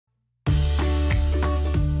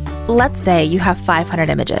Let's say you have 500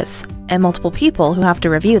 images and multiple people who have to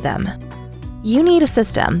review them. You need a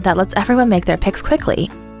system that lets everyone make their picks quickly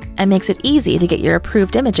and makes it easy to get your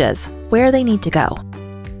approved images where they need to go.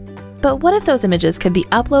 But what if those images could be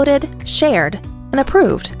uploaded, shared, and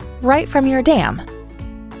approved right from your DAM?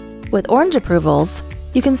 With OrangeApprovals,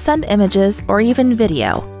 you can send images or even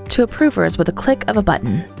video to approvers with a click of a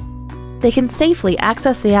button. They can safely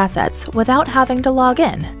access the assets without having to log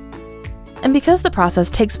in. And because the process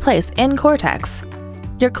takes place in Cortex,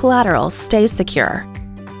 your collateral stays secure,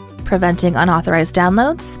 preventing unauthorized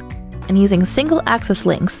downloads and using single access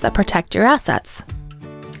links that protect your assets.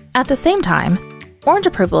 At the same time,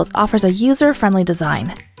 OrangeApprovals offers a user-friendly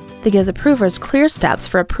design that gives approvers clear steps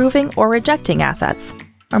for approving or rejecting assets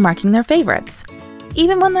or marking their favorites,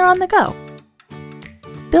 even when they're on the go.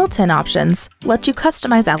 Built-in options let you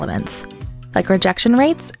customize elements, like rejection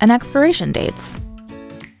rates and expiration dates.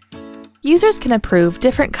 Users can approve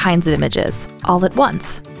different kinds of images all at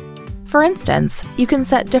once. For instance, you can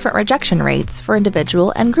set different rejection rates for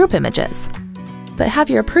individual and group images, but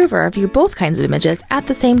have your approver view both kinds of images at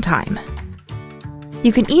the same time.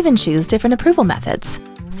 You can even choose different approval methods,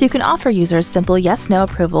 so you can offer users simple yes/no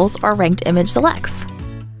approvals or ranked image selects.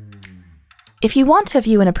 If you want to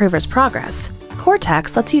view an approver's progress,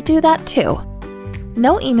 Cortex lets you do that too.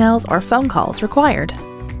 No emails or phone calls required.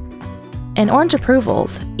 And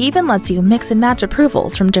OrangeApprovals even lets you mix and match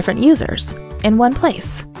approvals from different users in one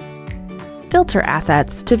place. Filter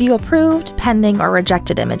assets to view approved, pending, or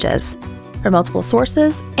rejected images from multiple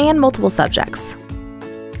sources and multiple subjects.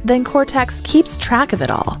 Then Cortex keeps track of it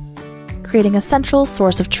all, creating a central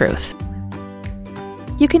source of truth.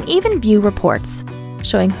 You can even view reports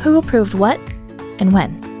showing who approved what and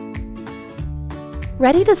when.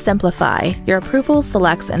 Ready to simplify your approvals,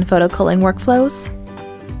 selects, and photo culling workflows?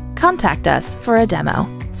 Contact us for a demo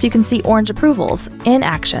so you can see OrangeApprovals in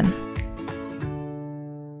action.